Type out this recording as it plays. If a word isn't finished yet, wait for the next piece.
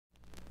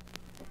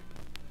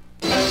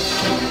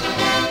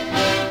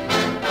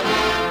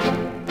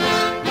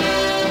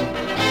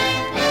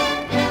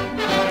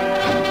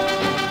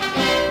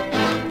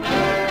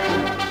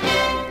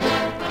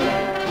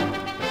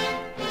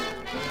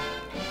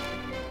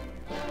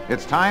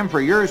It's time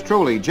for yours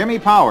truly, Jimmy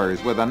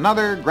Powers, with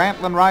another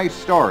Grantland Rice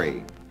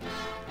story.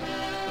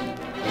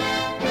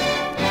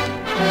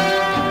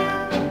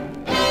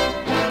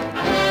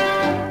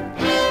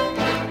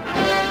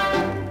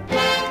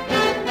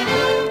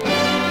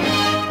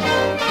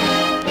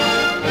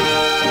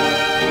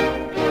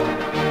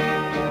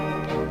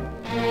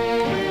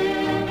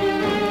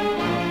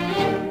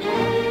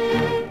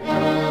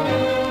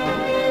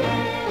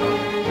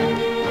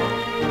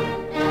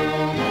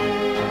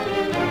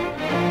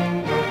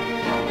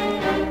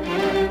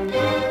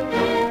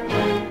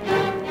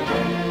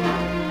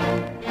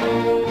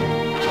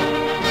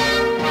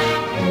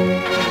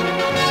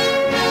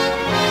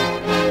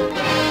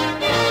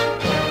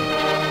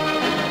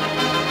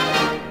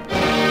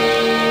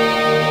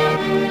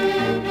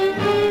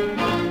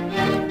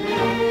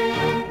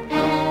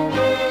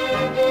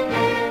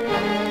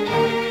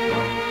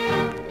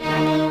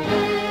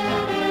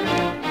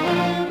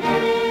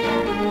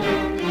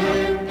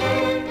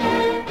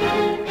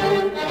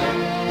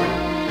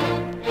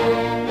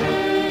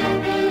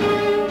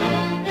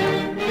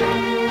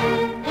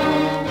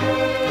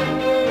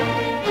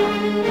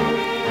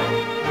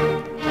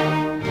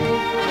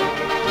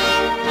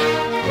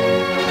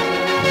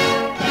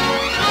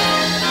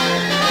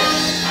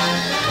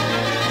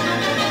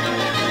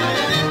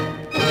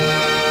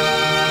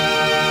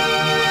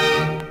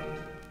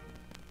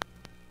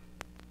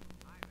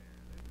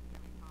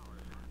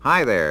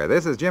 Hi there,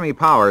 this is Jimmy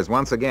Powers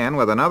once again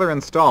with another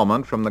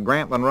installment from the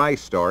Grantland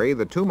Rice story,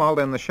 The Tumult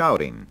and the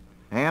Shouting.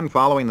 And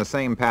following the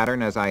same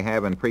pattern as I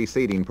have in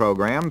preceding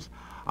programs,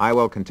 I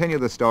will continue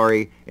the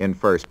story in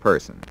first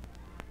person.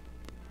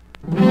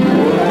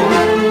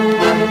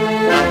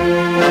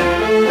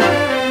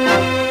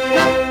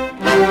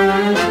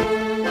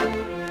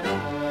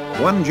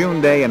 One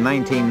June day in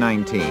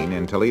 1919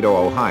 in Toledo,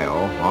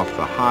 Ohio, off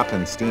the hot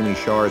and steamy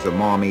shores of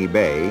Maumee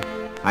Bay,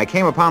 I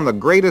came upon the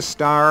greatest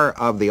star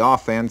of the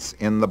offense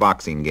in the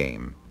boxing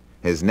game.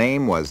 His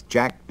name was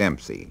Jack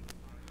Dempsey.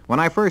 When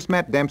I first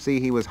met Dempsey,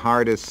 he was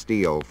hard as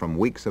steel from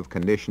weeks of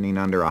conditioning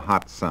under a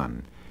hot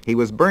sun. He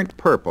was burnt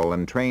purple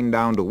and trained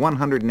down to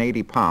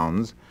 180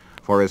 pounds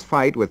for his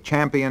fight with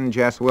champion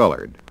Jess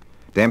Willard.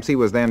 Dempsey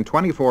was then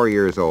 24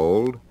 years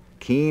old,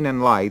 keen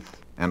and lithe,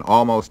 and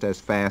almost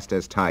as fast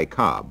as Ty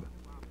Cobb.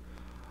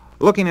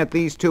 Looking at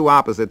these two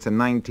opposites in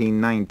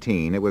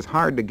 1919, it was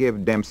hard to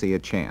give Dempsey a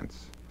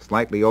chance.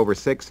 Slightly over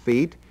 6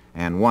 feet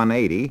and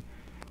 180,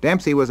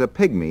 Dempsey was a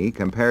pygmy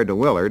compared to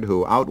Willard,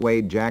 who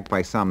outweighed Jack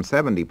by some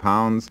 70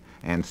 pounds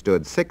and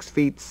stood 6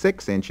 feet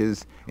 6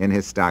 inches in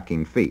his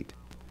stocking feet.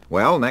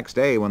 Well, next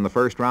day when the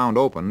first round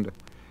opened,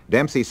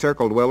 Dempsey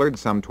circled Willard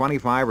some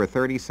 25 or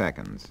 30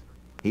 seconds.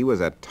 He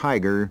was a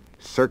tiger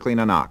circling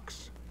an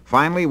ox.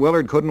 Finally,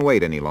 Willard couldn't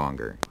wait any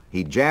longer.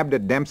 He jabbed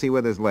at Dempsey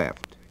with his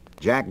left.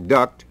 Jack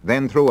ducked,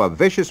 then threw a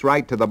vicious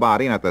right to the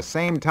body, and at the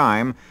same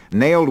time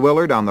nailed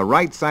Willard on the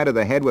right side of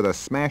the head with a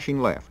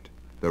smashing left.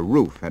 The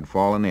roof had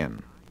fallen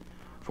in.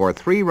 For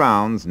 3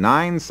 rounds,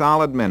 9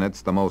 solid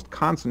minutes, the most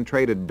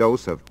concentrated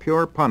dose of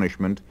pure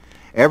punishment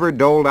ever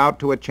doled out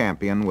to a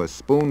champion was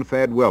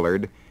spoon-fed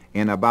Willard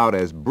in about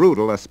as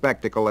brutal a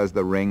spectacle as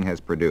the ring has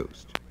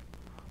produced.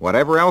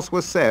 Whatever else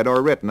was said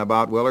or written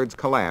about Willard's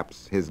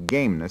collapse, his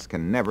gameness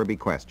can never be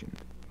questioned.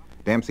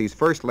 Dempsey's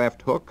first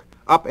left hook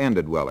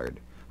upended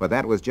Willard, but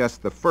that was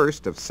just the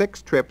first of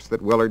 6 trips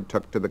that Willard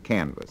took to the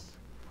canvas.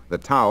 The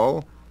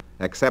towel,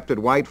 accepted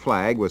white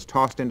flag, was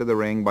tossed into the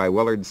ring by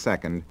Willard's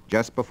second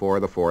just before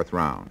the 4th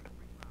round.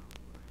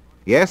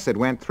 Yes, it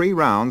went 3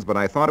 rounds, but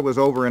I thought it was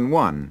over in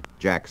 1,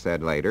 Jack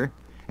said later.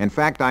 In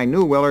fact, I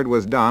knew Willard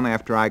was done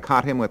after I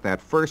caught him with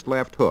that first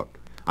left hook.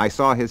 I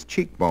saw his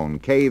cheekbone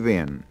cave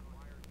in.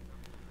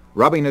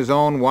 Rubbing his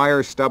own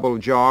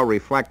wire-stubbled jaw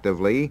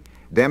reflectively,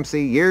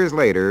 Dempsey, years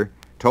later,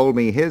 told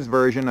me his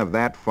version of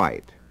that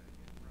fight.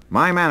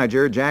 My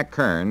manager, Jack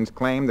Kearns,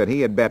 claimed that he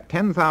had bet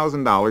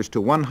 $10,000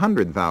 to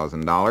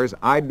 $100,000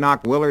 I'd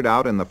knock Willard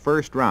out in the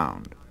first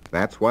round.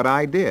 That's what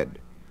I did.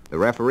 The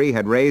referee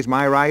had raised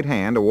my right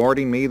hand,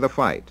 awarding me the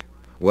fight.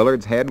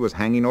 Willard's head was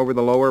hanging over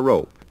the lower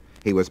rope.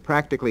 He was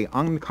practically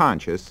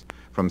unconscious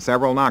from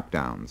several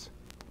knockdowns.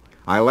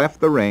 I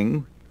left the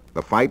ring.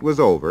 The fight was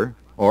over,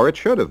 or it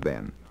should have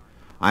been.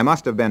 I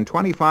must have been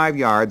 25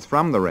 yards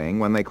from the ring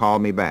when they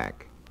called me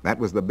back. That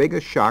was the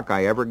biggest shock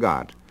I ever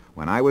got,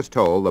 when I was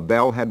told the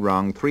bell had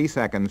rung 3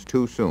 seconds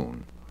too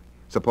soon.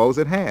 Suppose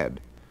it had.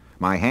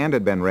 My hand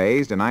had been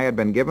raised and I had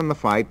been given the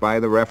fight by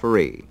the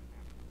referee.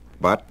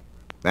 But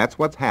that's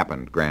what's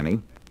happened,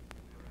 Granny.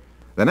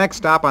 The next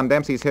stop on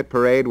Dempsey's hit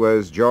parade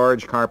was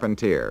George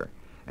Carpentier,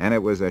 and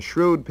it was a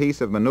shrewd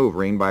piece of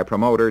maneuvering by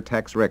promoter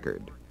Tex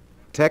Rickard.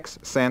 Tex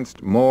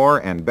sensed more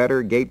and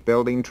better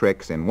gate-building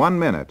tricks in 1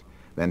 minute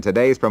than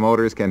today's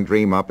promoters can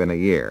dream up in a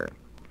year.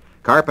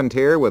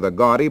 Carpentier, with a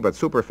gaudy but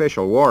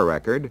superficial war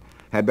record,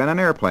 had been an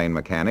airplane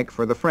mechanic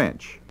for the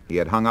French. He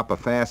had hung up a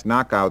fast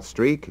knockout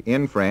streak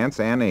in France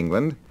and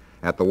England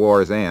at the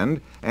war's end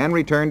and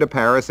returned to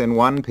Paris in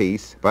one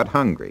piece, but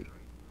hungry.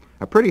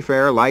 A pretty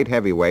fair light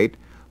heavyweight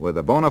with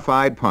a bona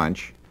fide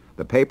punch,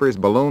 The papers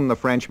ballooned the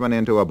Frenchman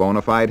into a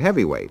bona fide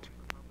heavyweight.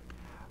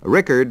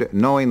 Rickard,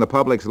 knowing the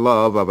public's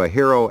love of a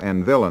hero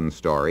and villain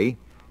story,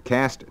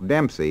 cast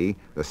Dempsey,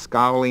 the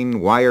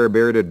scowling,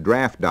 wire-bearded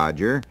draft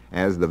dodger,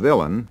 as the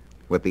villain,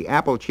 with the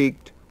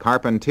apple-cheeked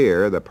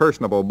Carpentier, the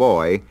personable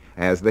boy,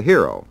 as the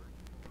hero.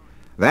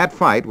 That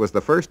fight was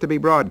the first to be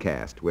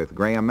broadcast, with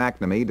Graham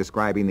McNamee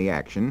describing the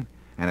action,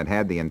 and it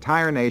had the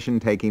entire nation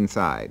taking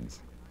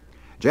sides.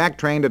 Jack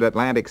trained at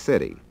Atlantic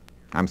City.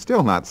 I'm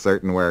still not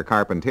certain where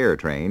Carpentier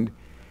trained.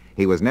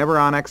 He was never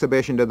on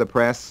exhibition to the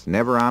press,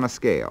 never on a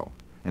scale.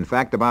 In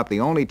fact, about the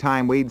only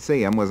time we'd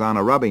see him was on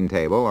a rubbing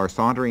table or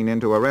sauntering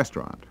into a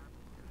restaurant.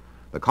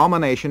 The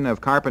culmination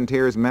of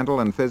Carpentier's mental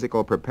and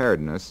physical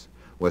preparedness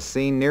was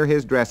seen near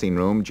his dressing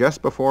room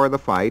just before the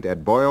fight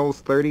at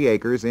Boyle's 30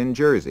 Acres in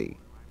Jersey.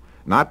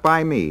 Not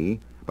by me,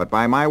 but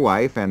by my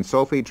wife and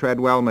Sophie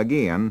Treadwell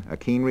McGeehan, a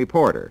keen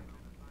reporter.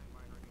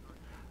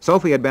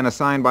 Sophie had been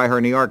assigned by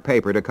her New York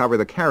paper to cover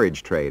the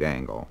carriage trade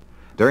angle.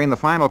 During the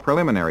final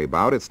preliminary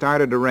bout, it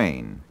started to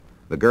rain.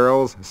 The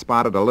girls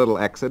spotted a little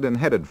exit and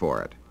headed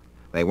for it.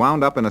 They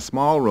wound up in a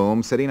small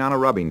room sitting on a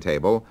rubbing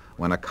table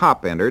when a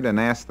cop entered and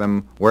asked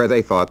them where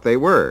they thought they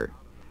were.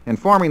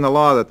 Informing the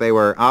law that they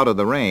were out of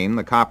the rain,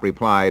 the cop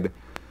replied,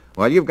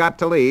 "Well, you've got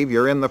to leave.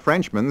 You're in the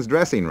Frenchman's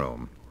dressing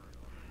room."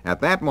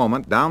 At that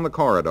moment, down the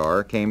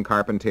corridor came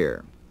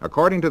Carpentier.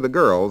 According to the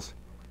girls,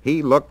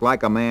 he looked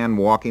like a man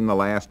walking the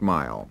last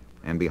mile,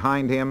 and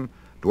behind him,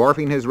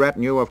 dwarfing his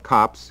retinue of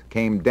cops,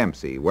 came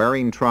Dempsey,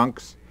 wearing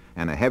trunks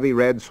and a heavy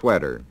red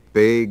sweater,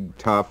 big,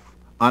 tough,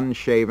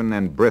 unshaven,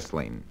 and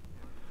bristling.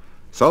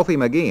 Sophie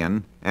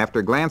McGeehan,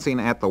 after glancing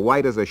at the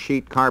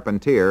white-as-a-sheet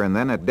Carpentier and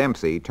then at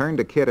Dempsey, turned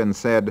to Kit and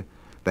said,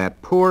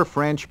 "That poor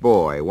French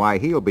boy, why,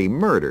 he'll be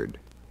murdered."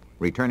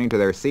 Returning to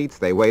their seats,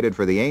 they waited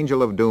for the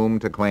angel of doom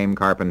to claim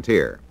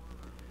Carpentier.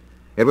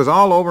 It was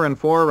all over in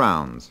 4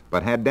 rounds,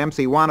 but had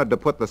Dempsey wanted to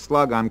put the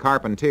slug on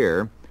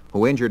Carpentier,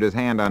 who injured his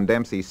hand on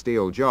Dempsey's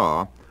steel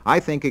jaw, I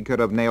think he could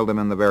have nailed him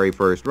in the very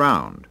first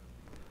round.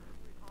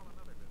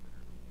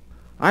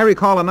 I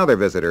recall another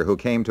visitor who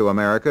came to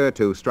America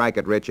to strike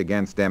it rich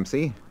against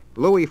Dempsey,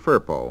 Louis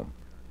Firpo.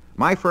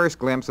 My first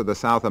glimpse of the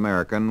South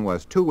American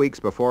was 2 weeks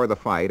before the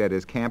fight at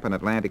his camp in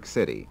Atlantic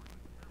City.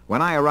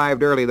 When I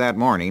arrived early that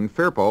morning,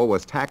 Firpo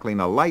was tackling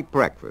a light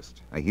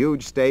breakfast, a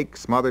huge steak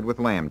smothered with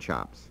lamb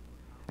chops.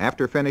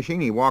 After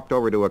finishing, he walked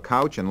over to a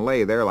couch and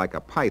lay there like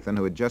a python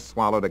who had just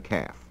swallowed a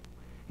calf.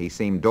 He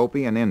seemed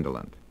dopey and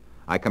indolent.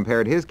 I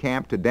compared his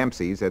camp to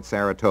Dempsey's at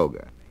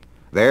Saratoga.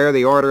 There,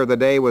 the order of the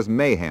day was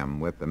mayhem,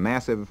 with the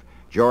massive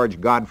George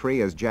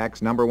Godfrey as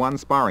Jack's #1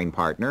 sparring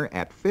partner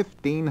at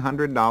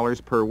 $1,500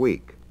 per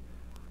week.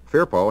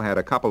 Firpo had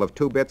a couple of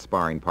 2-bit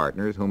sparring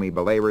partners whom he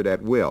belabored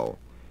at will.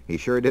 He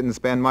sure didn't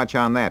spend much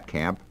on that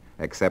camp,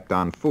 except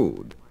on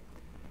food.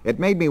 It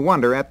made me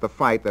wonder at the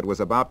fight that was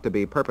about to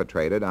be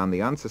perpetrated on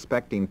the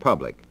unsuspecting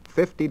public.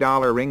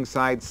 $50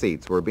 ringside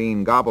seats were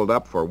being gobbled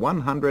up for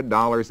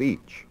 $100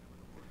 each.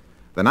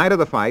 The night of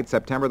the fight,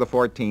 September the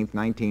 14th,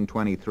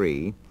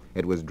 1923,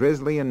 it was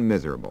drizzly and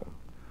miserable.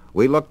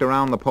 We looked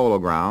around the polo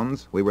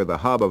grounds. We were the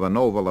hub of an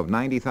oval of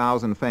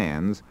 90,000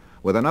 fans,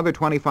 with another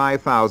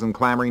 25,000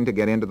 clamoring to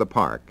get into the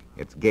park,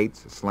 its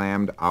gates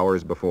slammed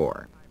hours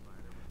before.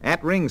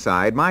 At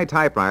ringside, my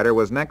typewriter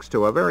was next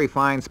to a very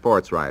fine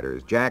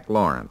sportswriter's, Jack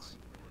Lawrence.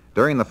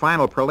 During the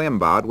final prelim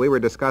bout, we were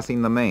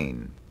discussing the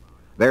main.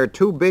 "They're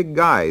 2 big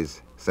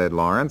guys," said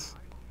Lawrence.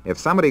 "If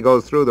somebody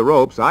goes through the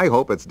ropes, I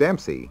hope it's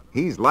Dempsey.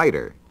 He's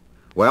lighter."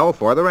 Well,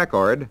 for the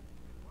record,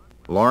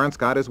 Lawrence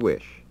got his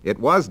wish. It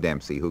was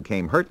Dempsey who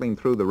came hurtling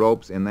through the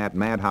ropes in that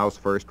madhouse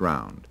first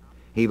round.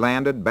 He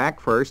landed back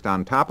first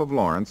on top of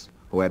Lawrence,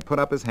 who had put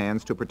up his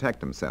hands to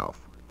protect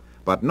himself.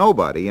 But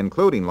nobody,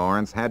 including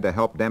Lawrence, had to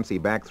help Dempsey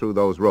back through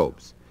those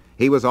ropes.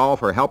 He was all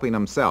for helping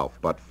himself,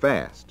 but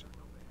fast.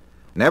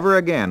 Never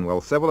again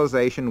will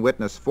civilization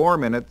witness 4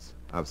 minutes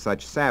of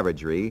such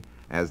savagery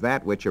as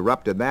that which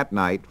erupted that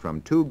night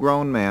from 2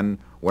 grown men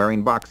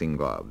wearing boxing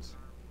gloves.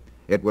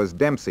 It was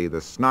Dempsey,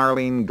 the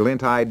snarling,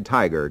 glint-eyed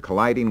tiger,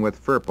 colliding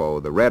with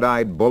Firpo, the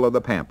red-eyed bull of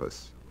the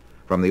Pampas.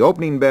 From the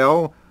opening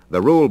bell,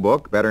 the rule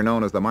book, better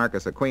known as the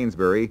Marquis of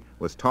Queensberry,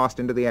 was tossed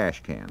into the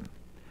ash can.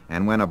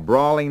 And when a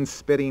brawling,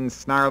 spitting,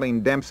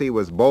 snarling Dempsey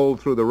was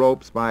bowled through the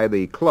ropes by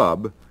the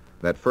club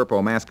that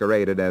Firpo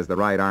masqueraded as the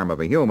right arm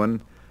of a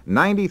human,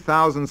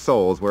 90,000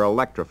 souls were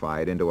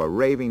electrified into a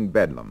raving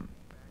bedlam.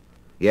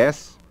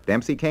 Yes,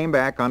 Dempsey came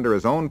back under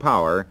his own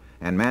power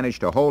and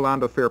managed to hold on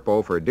to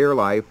Firpo for dear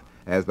life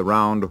as the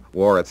round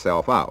wore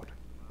itself out.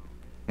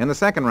 In the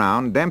second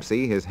round,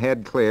 Dempsey, his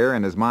head clear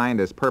and his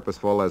mind as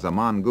purposeful as a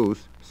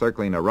mongoose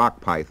circling a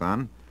rock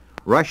python,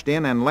 rushed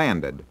in and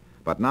landed,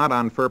 but not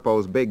on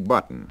Firpo's big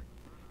button.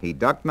 He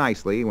ducked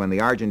nicely when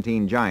the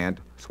Argentine giant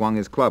swung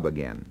his club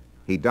again.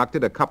 He ducked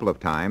it a couple of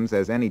times,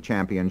 as any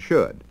champion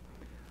should.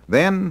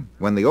 Then,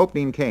 when the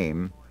opening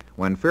came,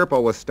 when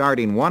Firpo was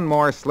starting one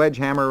more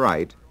sledgehammer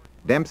right,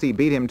 Dempsey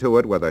beat him to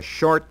it with a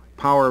short,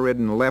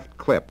 power-ridden left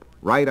clip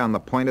right on the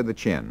point of the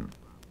chin.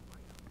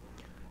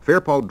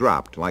 Firpo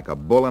dropped like a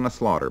bull in a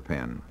slaughter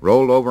pen,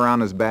 rolled over on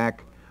his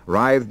back,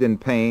 writhed in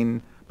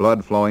pain,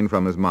 blood flowing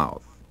from his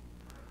mouth.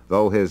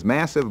 Though his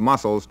massive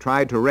muscles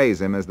tried to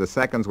raise him as the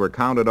seconds were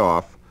counted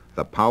off,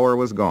 the power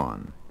was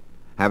gone.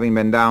 Having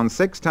been down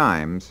 6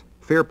 times,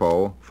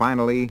 Firpo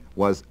finally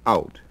was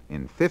out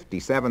in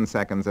 57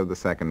 seconds of the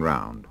second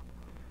round.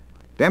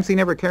 Dempsey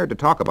never cared to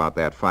talk about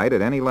that fight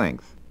at any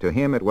length. To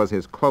him, it was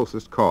his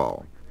closest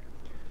call.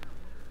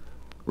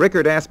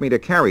 Rickard asked me to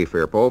carry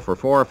Firpo for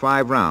 4 or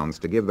 5 rounds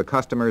to give the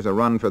customers a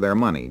run for their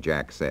money,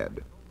 Jack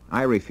said.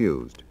 I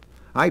refused.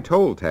 I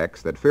told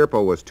Tex that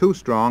Firpo was too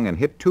strong and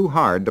hit too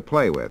hard to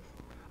play with.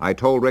 I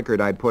told Rickard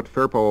I'd put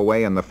Firpo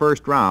away in the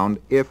first round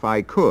if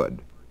I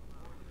could.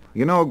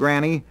 You know,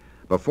 Granny,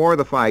 before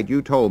the fight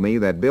you told me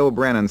that Bill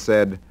Brennan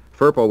said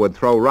Firpo would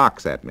throw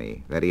rocks at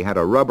me, that he had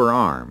a rubber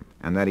arm,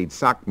 and that he'd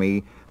sock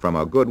me from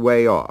a good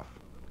way off.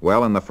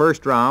 Well, in the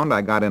first round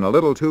I got in a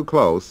little too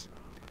close,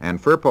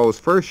 and Firpo's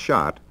first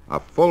shot, a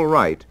full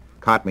right,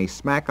 caught me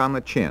smack on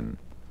the chin.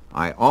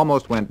 I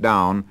almost went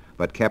down,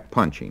 but kept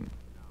punching.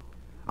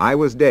 I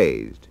was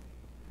dazed.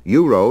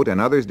 You wrote, and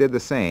others did the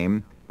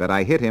same, that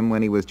I hit him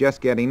when he was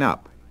just getting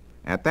up.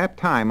 At that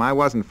time, I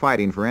wasn't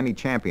fighting for any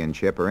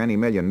championship or any $1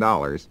 million.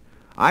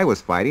 I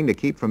was fighting to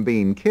keep from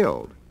being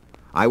killed.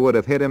 I would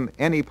have hit him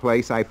any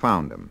place I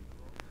found him.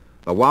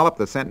 The wallop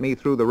that sent me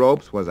through the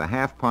ropes was a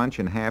half punch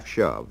and half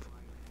shove.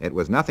 It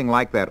was nothing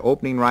like that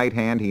opening right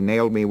hand he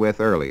nailed me with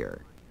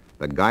earlier.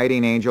 The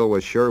guiding angel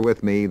was sure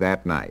with me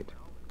that night.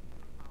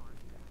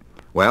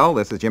 Well,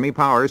 this is Jimmy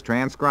Powers,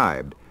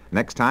 transcribed.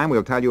 Next time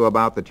we'll tell you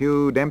about the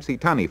 2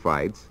 Dempsey-Tunney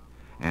fights,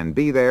 and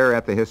be there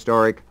at the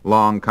historic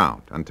long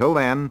count. Until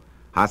then,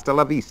 hasta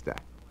la vista.